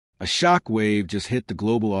A shockwave just hit the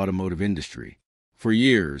global automotive industry. For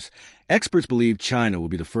years, experts believed China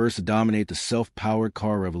would be the first to dominate the self-powered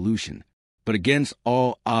car revolution. But against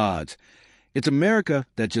all odds, it's America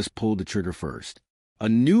that just pulled the trigger first. A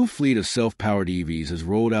new fleet of self-powered EVs has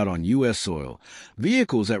rolled out on U.S. soil,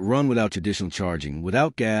 vehicles that run without traditional charging,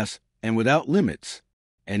 without gas, and without limits.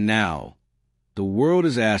 And now, the world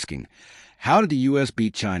is asking, how did the U.S.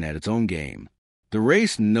 beat China at its own game? The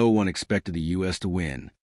race no one expected the U.S. to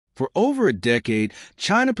win. For over a decade,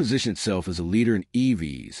 China positioned itself as a leader in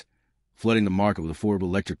EVs, flooding the market with affordable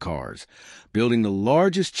electric cars, building the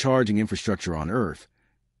largest charging infrastructure on Earth,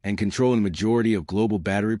 and controlling the majority of global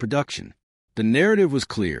battery production. The narrative was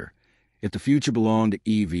clear. If the future belonged to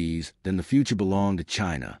EVs, then the future belonged to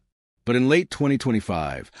China. But in late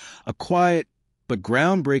 2025, a quiet but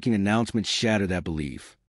groundbreaking announcement shattered that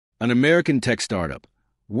belief. An American tech startup,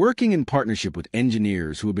 working in partnership with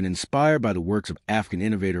engineers who have been inspired by the works of African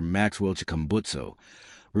innovator Maxwell Chikumbutso,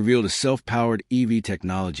 revealed a self-powered EV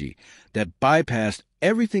technology that bypassed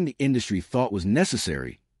everything the industry thought was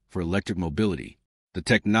necessary for electric mobility. The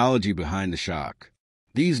technology behind the shock.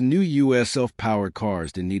 These new U.S. self-powered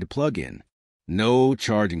cars didn't need a plug-in. No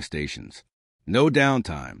charging stations. No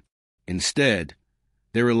downtime. Instead,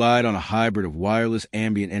 they relied on a hybrid of wireless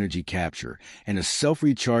ambient energy capture and a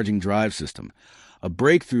self-recharging drive system, a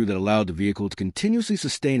breakthrough that allowed the vehicle to continuously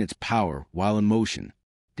sustain its power while in motion.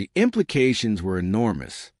 The implications were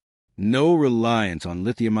enormous. No reliance on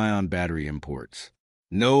lithium-ion battery imports.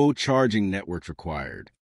 No charging networks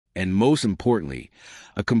required. And most importantly,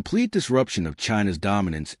 a complete disruption of China's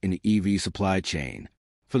dominance in the EV supply chain.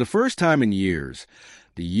 For the first time in years,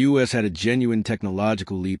 the U.S. had a genuine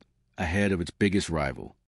technological leap ahead of its biggest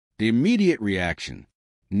rival. The immediate reaction.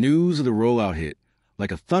 News of the rollout hit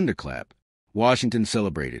like a thunderclap. Washington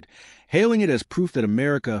celebrated, hailing it as proof that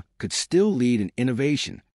America could still lead in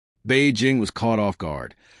innovation. Beijing was caught off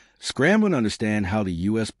guard, scrambling to understand how the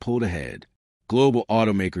U.S. pulled ahead. Global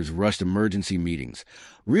automakers rushed emergency meetings,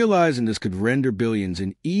 realizing this could render billions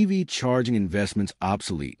in EV charging investments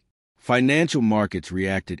obsolete. Financial markets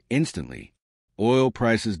reacted instantly. Oil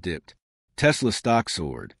prices dipped, Tesla stock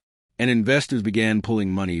soared, and investors began pulling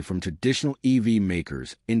money from traditional EV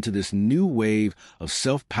makers into this new wave of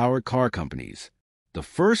self-powered car companies, the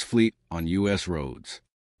first fleet on U.S. roads.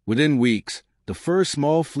 Within weeks, the first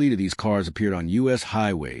small fleet of these cars appeared on U.S.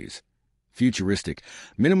 highways. Futuristic,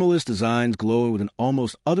 minimalist designs glowing with an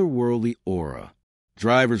almost otherworldly aura.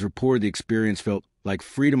 Drivers reported the experience felt like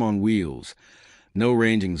freedom on wheels. No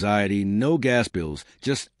range anxiety, no gas bills,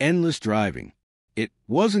 just endless driving. It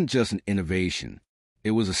wasn't just an innovation.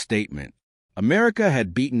 It was a statement. America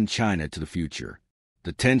had beaten China to the future.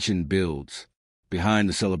 The tension builds. Behind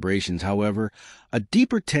the celebrations, however, a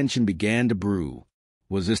deeper tension began to brew.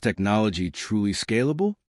 Was this technology truly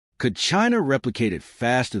scalable? Could China replicate it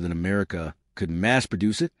faster than America could mass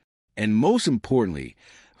produce it? And most importantly,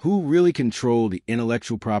 who really controlled the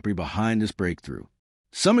intellectual property behind this breakthrough?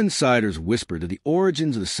 Some insiders whispered that the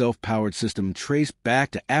origins of the self-powered system traced back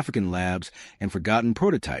to African labs and forgotten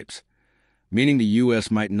prototypes, meaning the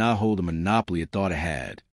U.S. might not hold the monopoly it thought it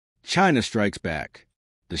had. China strikes back.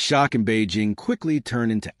 The shock in Beijing quickly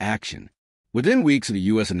turned into action. Within weeks of the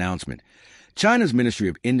U.S. announcement, China's Ministry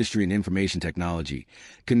of Industry and Information Technology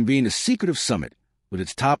convened a secretive summit with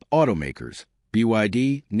its top automakers,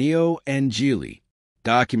 BYD, NIO, and Geely.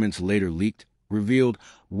 Documents later leaked revealed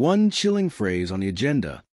one chilling phrase on the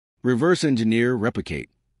agenda: reverse engineer, replicate,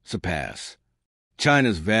 surpass.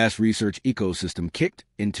 China's vast research ecosystem kicked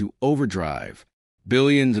into overdrive.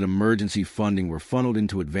 Billions in emergency funding were funneled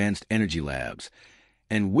into advanced energy labs,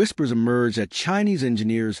 and whispers emerged that Chinese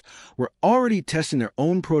engineers were already testing their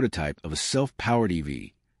own prototype of a self-powered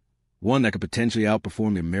EV, one that could potentially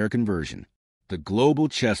outperform the American version. The global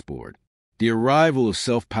chessboard. The arrival of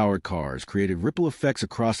self-powered cars created ripple effects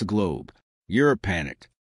across the globe. Europe panicked.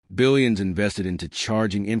 Billions invested into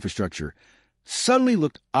charging infrastructure suddenly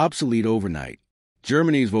looked obsolete overnight.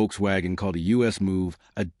 Germany's Volkswagen called the U.S. move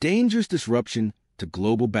a dangerous disruption to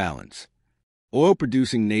global balance.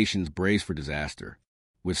 Oil-producing nations braced for disaster.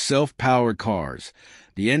 With self-powered cars,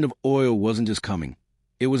 the end of oil wasn't just coming,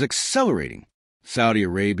 it was accelerating. Saudi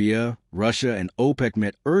Arabia, Russia, and OPEC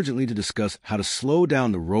met urgently to discuss how to slow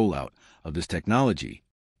down the rollout of this technology.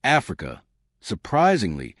 Africa,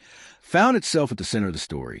 surprisingly, found itself at the center of the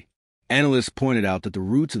story. Analysts pointed out that the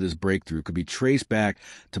roots of this breakthrough could be traced back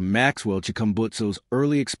to Maxwell Chikumbutso's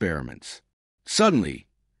early experiments. Suddenly,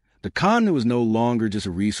 the continent was no longer just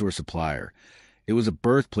a resource supplier. It was a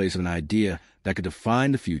birthplace of an idea that could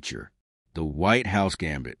define the future: the White House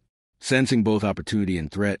Gambit. Sensing both opportunity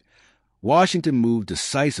and threat, Washington moved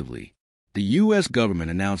decisively. The U.S. government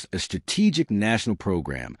announced a strategic national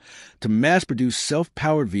program to mass-produce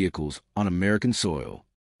self-powered vehicles on American soil.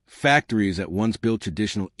 Factories that once built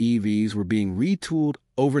traditional EVs were being retooled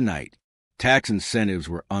overnight. Tax incentives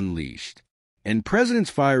were unleashed. And the president's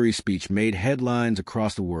fiery speech made headlines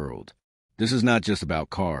across the world. This is not just about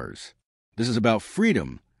cars. This is about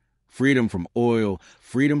freedom. Freedom from oil,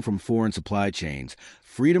 freedom from foreign supply chains,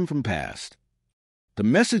 freedom from past. The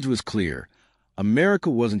message was clear. America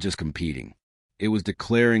wasn't just competing. It was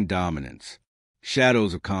declaring dominance.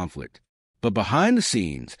 Shadows of conflict. But behind the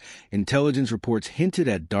scenes, intelligence reports hinted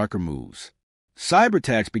at darker moves. Cyber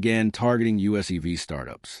attacks began targeting U.S. EV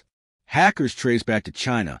startups. Hackers traced back to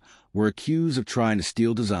China were accused of trying to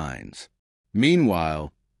steal designs.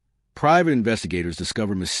 Meanwhile, private investigators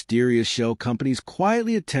discovered mysterious shell companies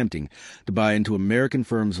quietly attempting to buy into American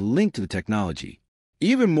firms linked to the technology.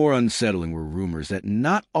 Even more unsettling were rumors that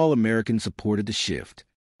not all Americans supported the shift.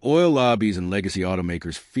 Oil lobbies and legacy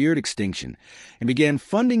automakers feared extinction and began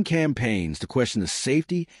funding campaigns to question the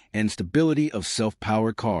safety and stability of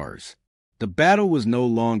self-powered cars. The battle was no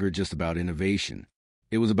longer just about innovation.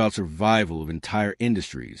 It was about survival of entire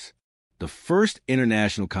industries. The first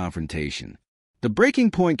international confrontation. The breaking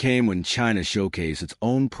point came when China showcased its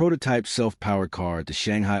own prototype self-powered car at the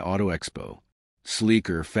Shanghai Auto Expo.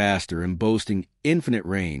 Sleeker, faster, and boasting infinite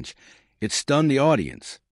range, it stunned the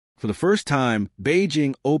audience. For the first time,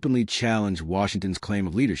 Beijing openly challenged Washington's claim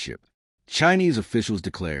of leadership. Chinese officials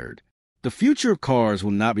declared, "The future of cars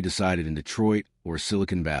will not be decided in Detroit or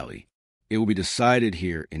Silicon Valley. It will be decided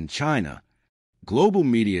here in China." Global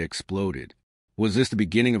media exploded. Was this the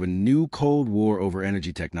beginning of a new Cold War over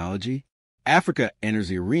energy technology? Africa enters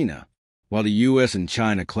the arena. While the U.S. and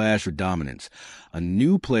China clashed for dominance, a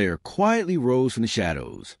new player quietly rose from the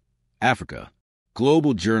shadows. Africa.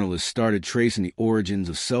 Global journalists started tracing the origins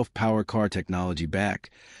of self-powered car technology back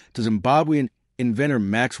to Zimbabwean inventor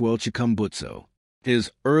Maxwell Chikumbutso.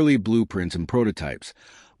 His early blueprints and prototypes,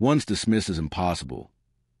 once dismissed as impossible,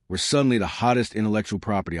 were suddenly the hottest intellectual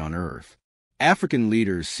property on Earth. African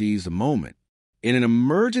leaders seized the moment. In an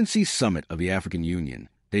emergency summit of the African Union,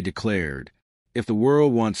 they declared, if the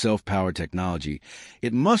world wants self-powered technology,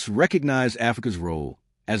 it must recognize Africa's role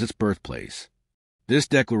as its birthplace. This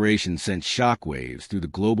declaration sent shockwaves through the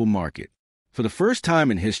global market. For the first time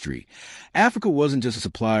in history, Africa wasn't just a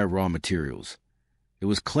supplier of raw materials. It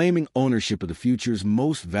was claiming ownership of the future's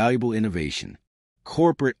most valuable innovation,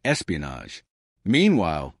 corporate espionage.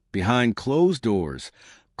 Meanwhile, behind closed doors,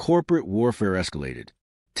 corporate warfare escalated.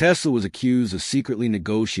 Tesla was accused of secretly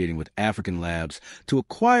negotiating with African labs to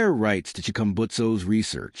acquire rights to Chikumbutso's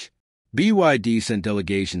research. BYD sent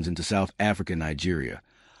delegations into South Africa and Nigeria,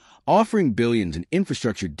 offering billions in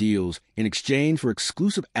infrastructure deals in exchange for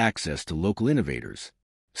exclusive access to local innovators.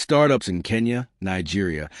 Startups in Kenya,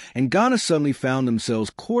 Nigeria, and Ghana suddenly found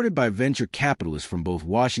themselves courted by venture capitalists from both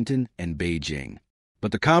Washington and Beijing.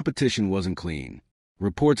 But the competition wasn't clean.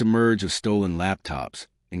 Reports emerged of stolen laptops,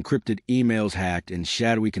 encrypted emails hacked, and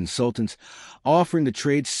shadowy consultants offering to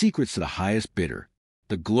trade secrets to the highest bidder.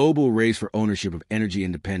 The global race for ownership of energy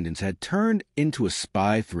independence had turned into a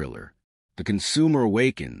spy thriller. The consumer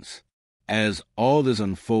awakens. As all this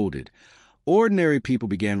unfolded, ordinary people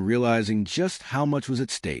began realizing just how much was at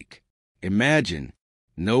stake. Imagine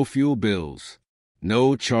no fuel bills,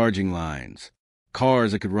 no charging lines,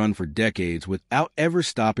 cars that could run for decades without ever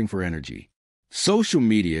stopping for energy. Social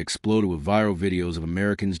media exploded with viral videos of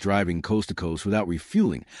Americans driving coast to coast without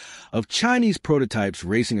refueling, of Chinese prototypes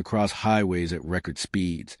racing across highways at record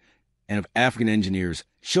speeds, and of African engineers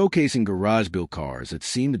showcasing garage-built cars that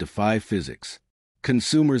seemed to defy physics.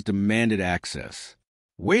 Consumers demanded access.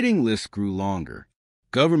 Waiting lists grew longer.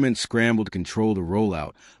 Governments scrambled to control the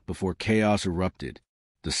rollout before chaos erupted.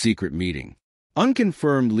 The secret meeting.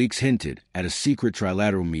 Unconfirmed leaks hinted at a secret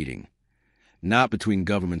trilateral meeting. Not between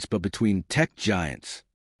governments, but between tech giants.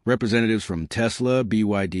 Representatives from Tesla,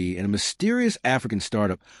 BYD, and a mysterious African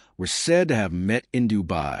startup were said to have met in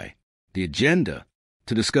Dubai. The agenda: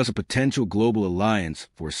 to discuss a potential global alliance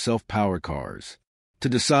for self-powered cars, to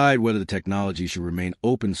decide whether the technology should remain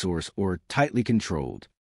open source or tightly controlled.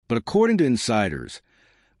 But according to insiders,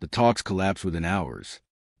 the talks collapsed within hours.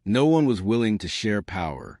 No one was willing to share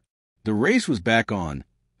power. The race was back on,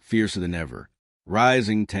 fiercer than ever.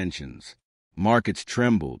 Rising tensions. Markets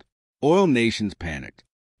trembled, oil nations panicked,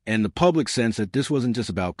 and the public sensed that this wasn't just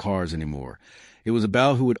about cars anymore. It was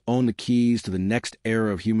about who would own the keys to the next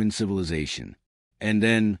era of human civilization. And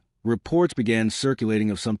then reports began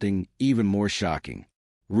circulating of something even more shocking.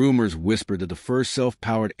 Rumors whispered that the first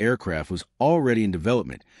self-powered aircraft was already in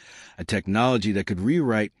development, a technology that could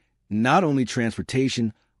rewrite not only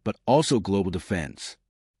transportation, but also global defense.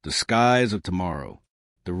 The skies of tomorrow.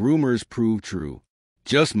 The rumors proved true.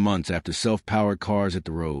 Just months after self-powered cars hit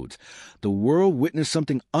the roads, the world witnessed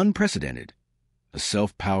something unprecedented. A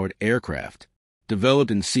self-powered aircraft. Developed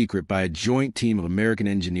in secret by a joint team of American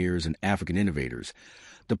engineers and African innovators,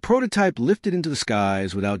 the prototype lifted into the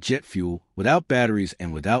skies without jet fuel, without batteries,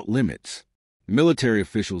 and without limits. Military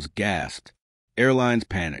officials gasped. Airlines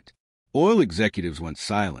panicked. Oil executives went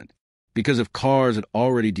silent. Because if cars had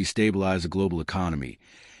already destabilized the global economy,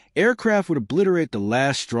 aircraft would obliterate the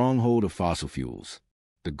last stronghold of fossil fuels.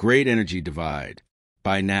 The great energy divide.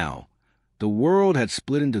 By now, the world had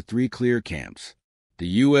split into three clear camps. The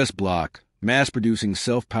U.S. bloc, mass-producing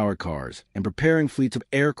self-powered cars and preparing fleets of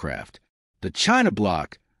aircraft. The China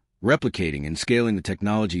bloc, replicating and scaling the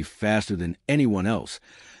technology faster than anyone else,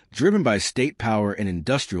 driven by state power and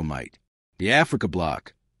industrial might. The Africa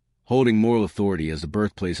bloc, holding moral authority as the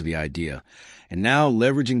birthplace of the idea, and now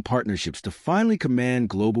leveraging partnerships to finally command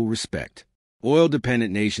global respect.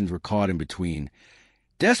 Oil-dependent nations were caught in between,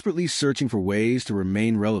 desperately searching for ways to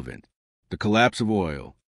remain relevant. The collapse of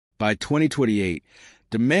oil. By 2028,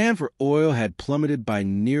 demand for oil had plummeted by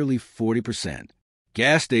nearly 40%.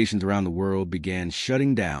 Gas stations around the world began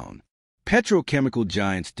shutting down. Petrochemical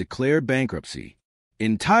giants declared bankruptcy.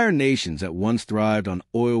 Entire nations that once thrived on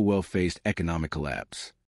oil wealth faced economic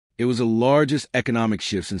collapse. It was the largest economic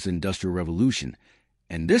shift since the Industrial Revolution,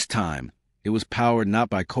 and this time it was powered not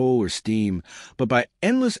by coal or steam, but by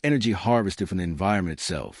endless energy harvested from the environment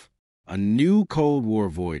itself. A new Cold War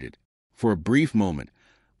avoided. For a brief moment,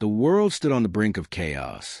 the world stood on the brink of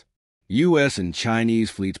chaos. U.S. and Chinese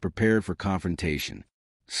fleets prepared for confrontation.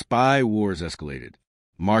 Spy wars escalated.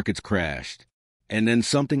 Markets crashed. And then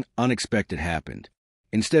something unexpected happened.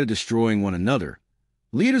 Instead of destroying one another,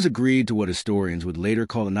 leaders agreed to what historians would later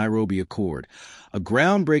call the Nairobi Accord, a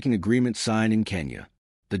groundbreaking agreement signed in Kenya.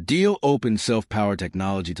 The deal opened self-powered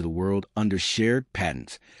technology to the world under shared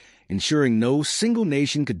patents, ensuring no single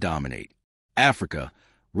nation could dominate. Africa,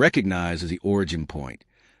 recognized as the origin point,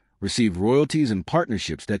 received royalties and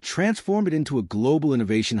partnerships that transformed it into a global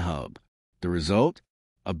innovation hub. The result?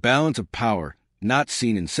 A balance of power not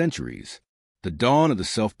seen in centuries. The dawn of the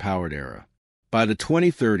self-powered era. By the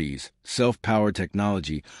 2030s, self-powered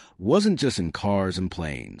technology wasn't just in cars and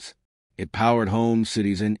planes. It powered homes,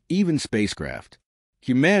 cities, and even spacecraft.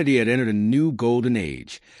 Humanity had entered a new golden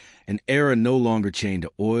age, an era no longer chained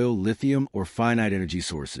to oil, lithium, or finite energy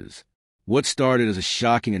sources. What started as a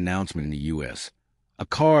shocking announcement in the U.S., a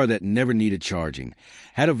car that never needed charging,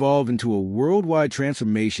 had evolved into a worldwide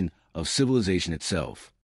transformation of civilization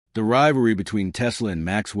itself. The rivalry between Tesla and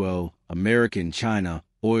Maxwell, America and China,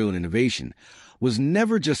 oil and innovation, was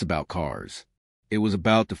never just about cars. It was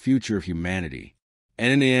about the future of humanity.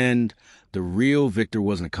 And in the end, the real victor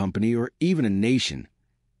wasn't a company or even a nation.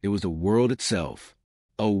 It was the world itself.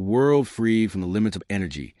 A world freed from the limits of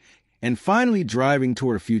energy, and finally driving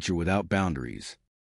toward a future without boundaries.